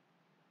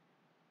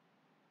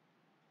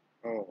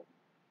 Oh,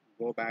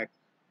 go back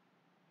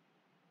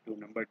to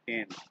number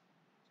 10.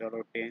 ચલો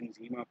 10G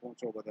માં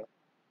પહોંચો બધા.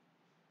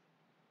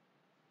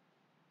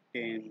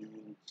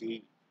 10G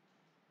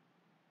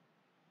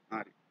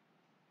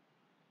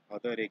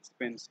અધર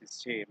એક્સપેન્સીસ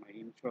છે, એમાં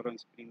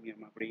ઇન્સ્યોરન્સ પ્રીમિયમ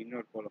આપણે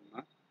ઇનર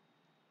કોલમમાં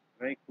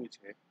રાખ્યું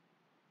છે.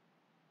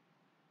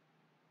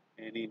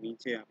 એની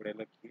નીચે આપણે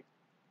લખીએ,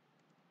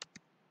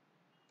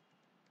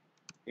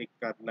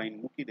 એકાદ લાઈન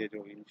મૂકી દેજો,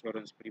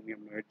 ઇન્સ્યોરન્સ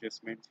પ્રીમિયમનું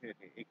એડજસ્ટમેન્ટ છે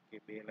એટલે 1 કે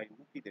 2 લાઈન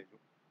મૂકી દેજો.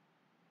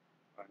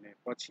 અને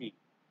પછી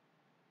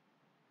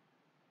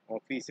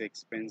ઓફિસ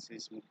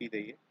એક્સપેન્સીસ મૂકી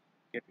દઈએ.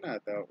 કેટલા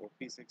હતા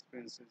office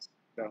expenses?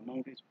 The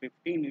amount is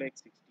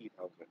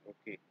 15,60,000.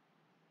 Okay,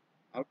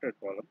 outer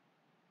column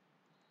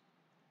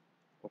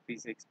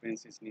office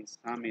એક્સપેન્સીસની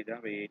સામે જ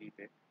આવે એ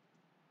રીતે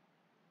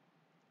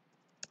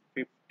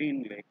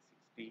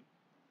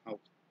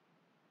 15,60,000.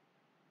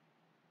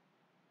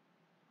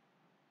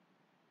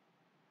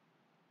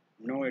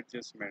 નો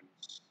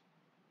એડજસ્ટમેન્ટ્સ.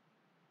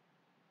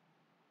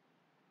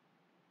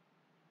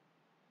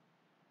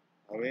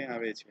 હવે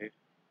આવે છે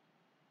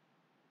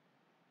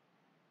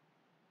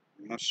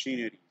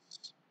machineries.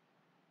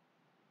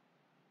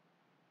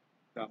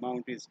 The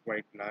amount is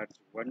quite large,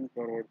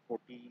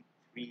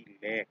 1,43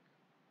 lakh,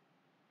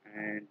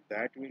 and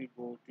that will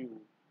go to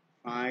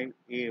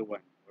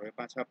 5A1. હવે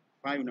પાછા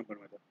 5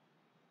 નંબરમાં જાઓ.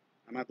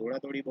 આમાં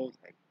દોડાદોડી બહુ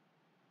થાય,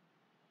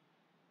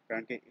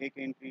 કારણ કે એક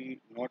એન્ટ્રી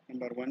નોટ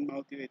નંબર 1 માં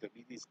આવતી હોય તો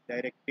બીજી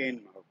ડાયરેક્ટ 10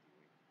 માં આવતી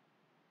હોય,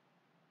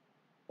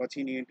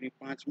 પછીની એન્ટ્રી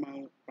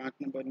 5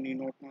 નંબરની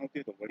નોટમાં આવતી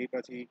હોય તો વળી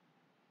પાછી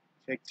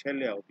છેક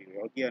છેલ્લે આવતી હોય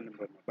 11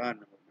 નંબરમાં 12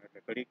 નંબરમાં.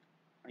 એટલે ઘડીક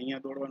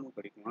અહીંયા દોડવાનું,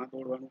 ઘડીક વहाँ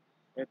દોડવાનું,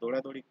 એ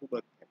દોડાદોડી ખૂબ જ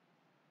થાય.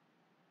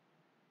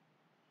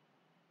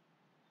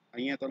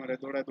 અહીંયા તમારે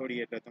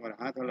દોડાદોડી એટલે તમારે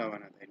હાથ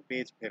હલાવવાના થાય,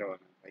 પેજ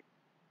ફેરવવાના થાય,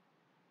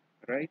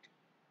 રાઈટ.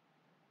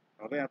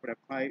 હવે આપણે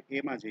 5A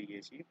માં જઈએ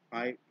છીએ.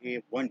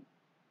 5A1,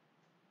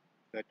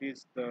 that is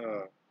the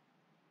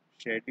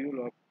schedule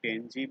of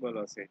tangible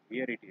asset.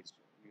 Here it is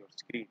on your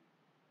screen.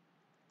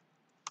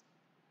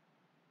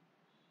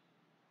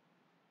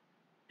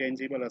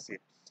 Tangible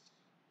assets,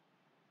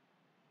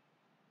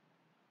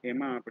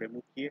 એમાં આપણે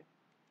મૂકીએ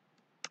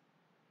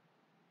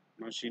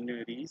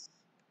મશીનરીઝ.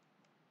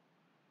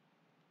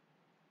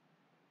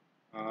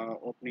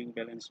 ઓપનિંગ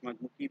બેલેન્સમાં જ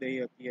મૂકી દઈએ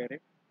અત્યારે.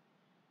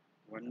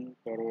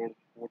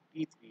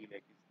 1,43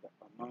 lakh is the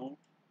amount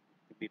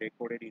to be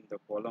recorded in the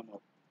column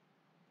of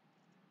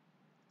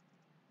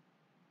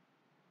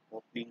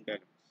opening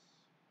balance.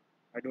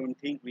 I don't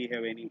think we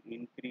have any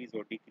increase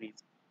or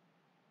decrease.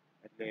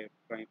 એટલે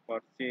કંઈ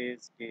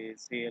purchase કે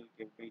સેલ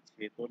કે કંઈ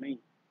છે તો નહીં,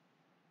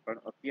 પણ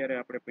અત્યારે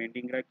આપણે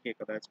પેન્ડિંગ રાખીએ,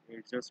 કદાચ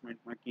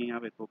એડજસ્ટમેન્ટમાં ક્યાંય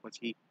આવે તો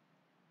પછી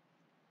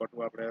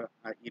પટવું આપણે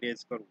આ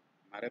ઇરેઝ કરવું.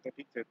 મારે તો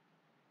ઠીક છે,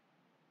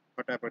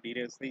 ફટાફટ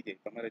ઇરેઝ થઈ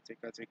જાય, તમારે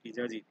ચેકાચેકી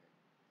જાજી થાય,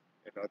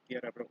 એટલે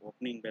અત્યારે આપણે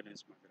ઓપનિંગ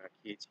બેલેન્સમાં જ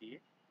રાખીએ છીએ.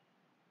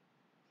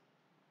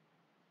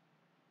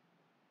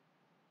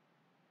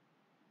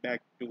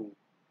 Back to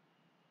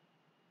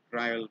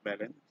trial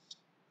balance.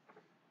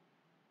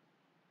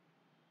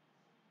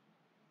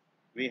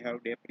 we have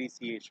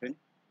depreciation.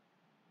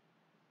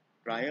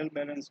 Trial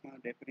બેલેન્સમાં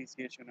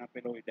depreciation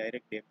આપેલો હોય,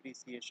 ડાયરેક્ટ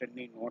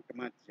ડેપ્રિસિએશનની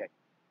નોટમાં જ જાય,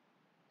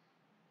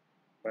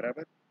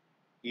 બરાબર.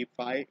 એ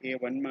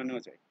 5A1 માં ન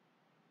જાય.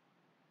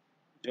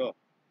 જો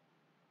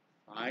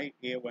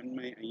 5A1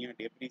 માં અહીંયા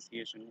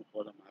ડેપ્રિસિએશનનું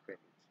કોલમ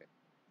આપેલું છે.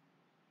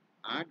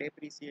 આ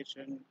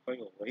ડેપ્રિસિએશન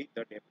કયો હોય?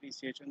 The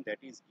depreciation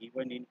that is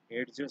given in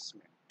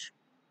adjustment.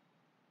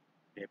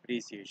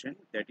 depreciation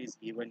that is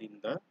given in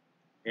the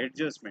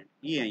adjustment.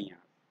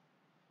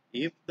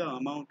 If the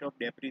amount of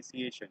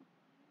depreciation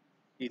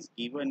is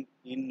given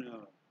in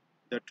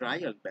the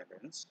trial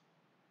balance,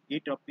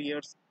 it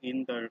appears in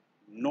the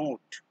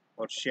note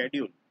or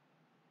schedule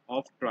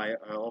of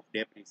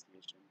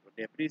depreciation. So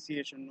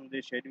depreciation નો જે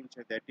schedule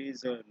છે that is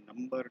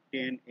number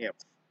 10F.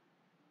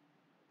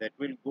 That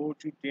will go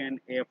to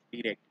 10F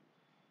directly.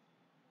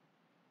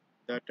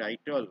 The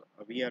title,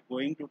 we are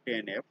going to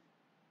 10F.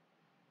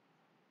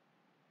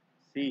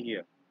 See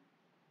here,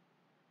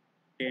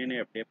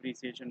 10F,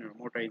 depreciation and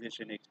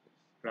amortization expense.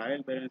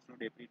 Trial balance no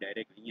debris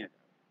direct અહીંયા જ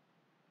આવે.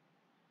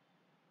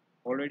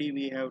 Already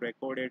we have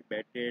recorded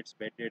bad debts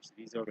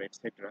reserve, etc.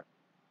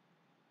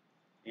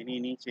 એની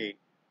નીચે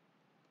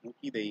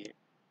મૂકી દઈએ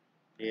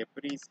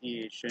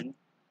depreciation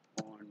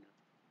on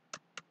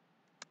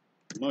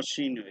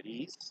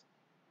machineries,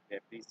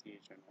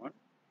 depreciation on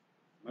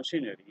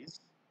machineries,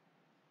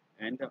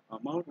 and the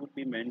amount would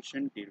be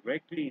mentioned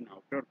directly in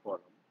outer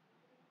column.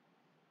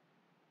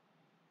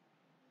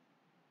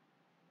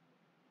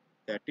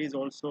 That is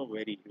also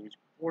very huge,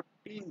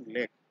 14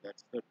 lakh,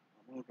 that's the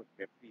amount of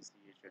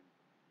depreciation.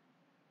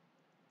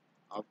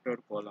 Outer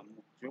column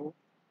મૂકજો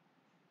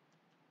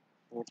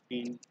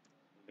 14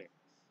 lakhs.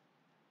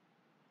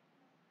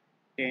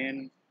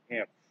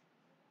 10F,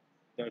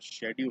 the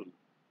schedule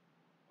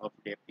of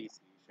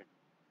depreciation.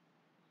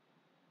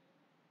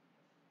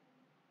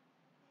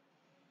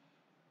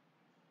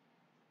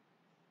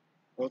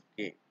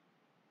 Okay.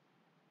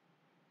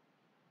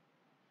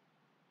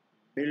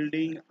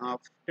 Building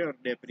after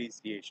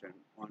depreciation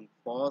on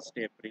 1st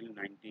April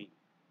 19.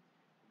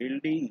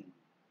 Building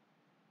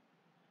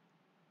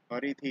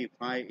ફરીથી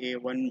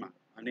 5A1 માં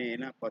અને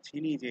એના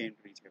પછીની જે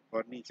entry છે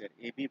furniture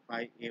એ બી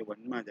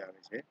 5A1 માં જ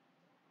આવે છે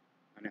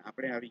અને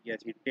આપણે આવી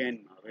ગયા છીએ 10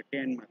 માં. હવે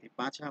 10 માંથી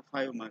પાછા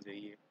 5 માં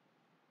જઈએ.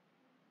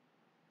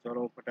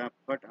 ચલો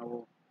ફટાફટ આવો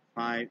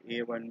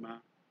 5A1 માં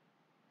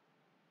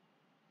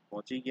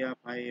પહોંચી ગયા.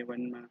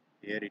 5A1 માં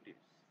here it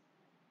is.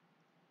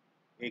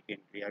 એક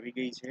એન્ટ્રી આવી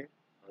ગઈ છે.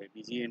 હવે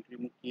બીજી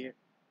એન્ટ્રી મૂકીએ.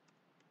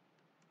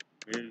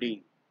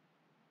 બિલ્ડિંગ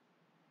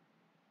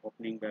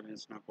ઓપનિંગ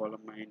બેલેન્સના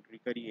કોલમમાં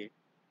એન્ટ્રી કરીએ.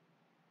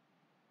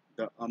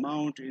 The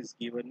amount is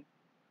given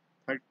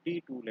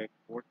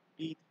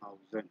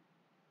 32,40,000.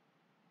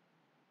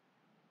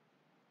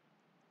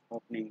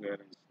 Opening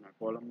balance na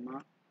column ma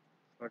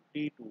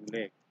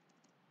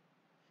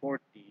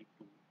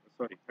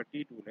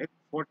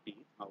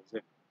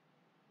 32,40,000.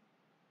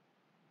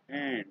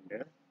 And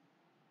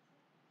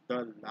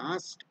the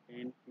last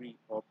entry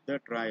of the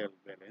trial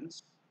balance,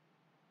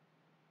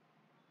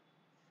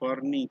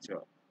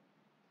 furniture,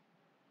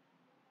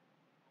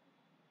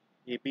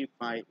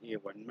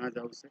 AB5A1 માં જ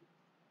આવશે.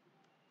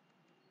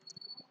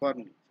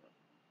 Furniture,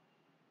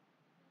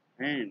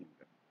 and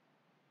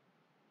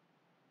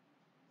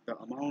the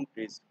amount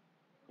is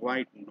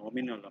quite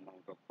nominal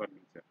amount of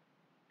furniture,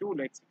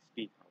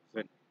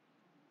 2,60,000.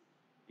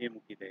 એ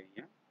મૂકી દે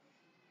અહીંયા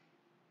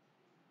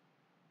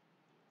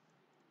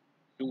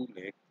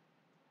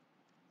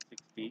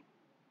 2,60,000.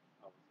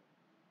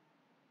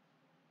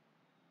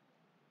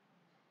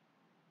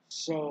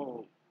 So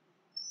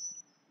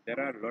there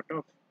are a lot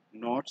of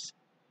notes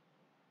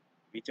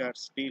which are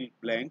still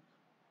blank.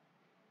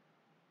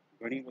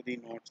 ઘણી બધી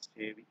notes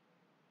છે એવી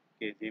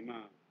કે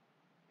જેમાં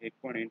એક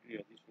પણ એન્ટ્રી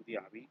હજી સુધી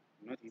આવી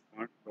નથી,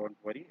 પણ ડોન્ટ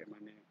વરી,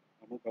 એમાંને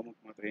અમુક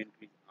માત્ર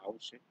એન્ટ્રી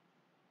આવશે.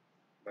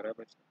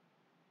 બરાબર છે,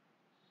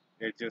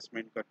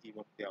 એડજસ્ટમેન્ટ કરતી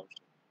વખતે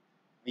આવશે.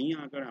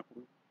 અહીંયા આગળ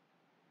આપણું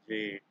જે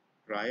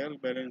ટ્રાયલ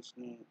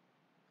બેલેન્સનું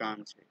કામ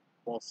છે,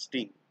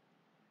 પોસ્ટિંગ,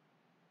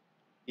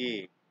 એ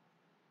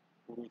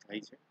પૂરું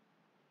થાય છે.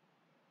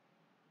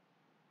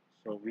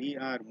 So we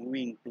are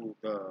moving to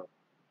the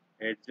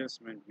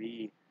adjustment. We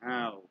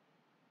have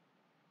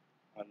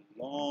a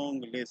long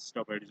list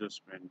of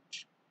adjustment.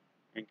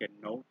 And કે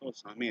 9 તો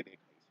સામે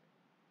દેખાય છે,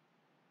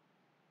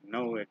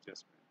 9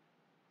 એડજસ્ટમેન્ટ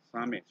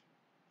સામે છે.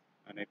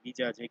 અને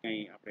બીજા જે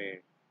કંઈ આપણે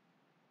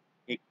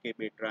એક કે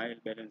બે trial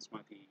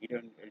બેલેન્સમાંથી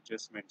hidden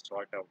adjustment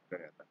sort out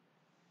કર્યા હતા,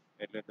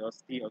 એટલે 10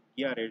 થી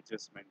 11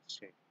 એડજસ્ટમેન્ટ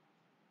છે.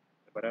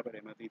 બરાબર,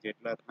 એમાંથી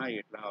જેટલા થાય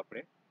એટલા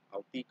આપણે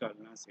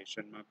આવતીકાલના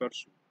સેશનમાં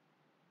કરશું.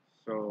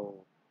 સો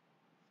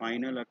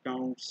final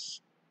accounts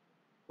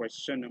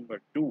question number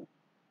 2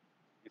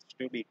 is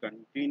to be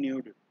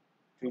continued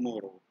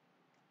tomorrow.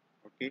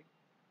 Okay,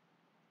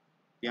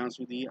 ત્યાં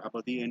સુધી આ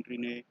બધી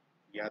એન્ટ્રીને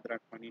યાદ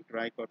રાખવાની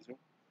ટ્રાય કરજો.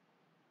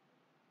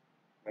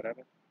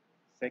 બરાબર,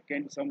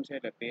 સેકન્ડ સમ છે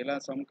એટલે પહેલા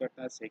સમ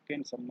કરતાં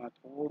સેકન્ડ સમમાં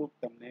થોડુંક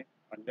તમને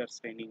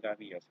અન્ડરસ્ટેન્ડિંગ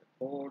આવી હશે,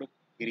 થોડુંક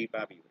ગ્રીપ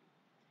આવી હોય.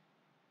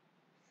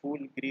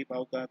 ફૂલ ગ્રીપ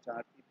આવતા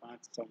 4 થી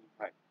 5 સમ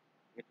થાય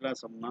એટલા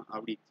સમમાં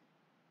આવડી જ જાય.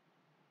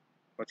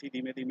 પછી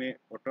ધીમે ધીમે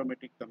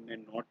ઓટોમેટિક તમને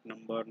નોટ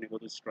નંબર ને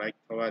બધું સ્ટ્રાઇક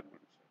થવા જ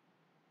મળશે.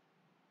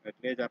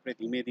 એટલે જ આપણે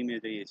ધીમે ધીમે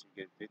જઈએ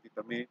છીએ, જેથી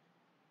તમે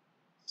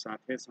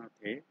સાથે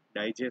સાથે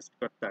ડાયજેસ્ટ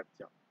કરતા જ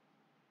જાઓ.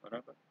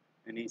 બરાબર,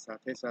 એની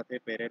સાથે સાથે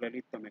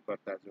પેરેલલી તમે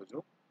કરતા જજો,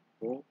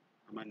 તો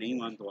આમાં નહીં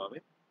વાંધો આવે.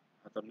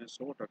 આ તમને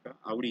 100%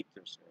 આવડી જ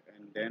જશે.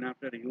 And then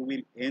after you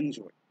will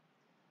enjoy.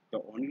 The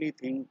only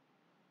thing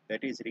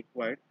that is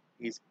required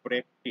is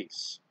practice.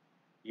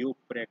 You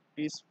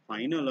practice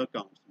final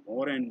accounts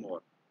more and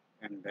more,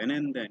 and then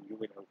you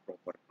will have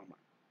proper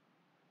command.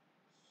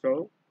 So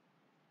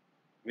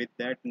with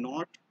that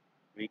note,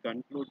 we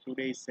conclude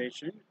today's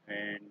session,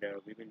 and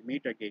we will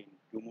meet again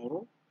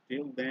tomorrow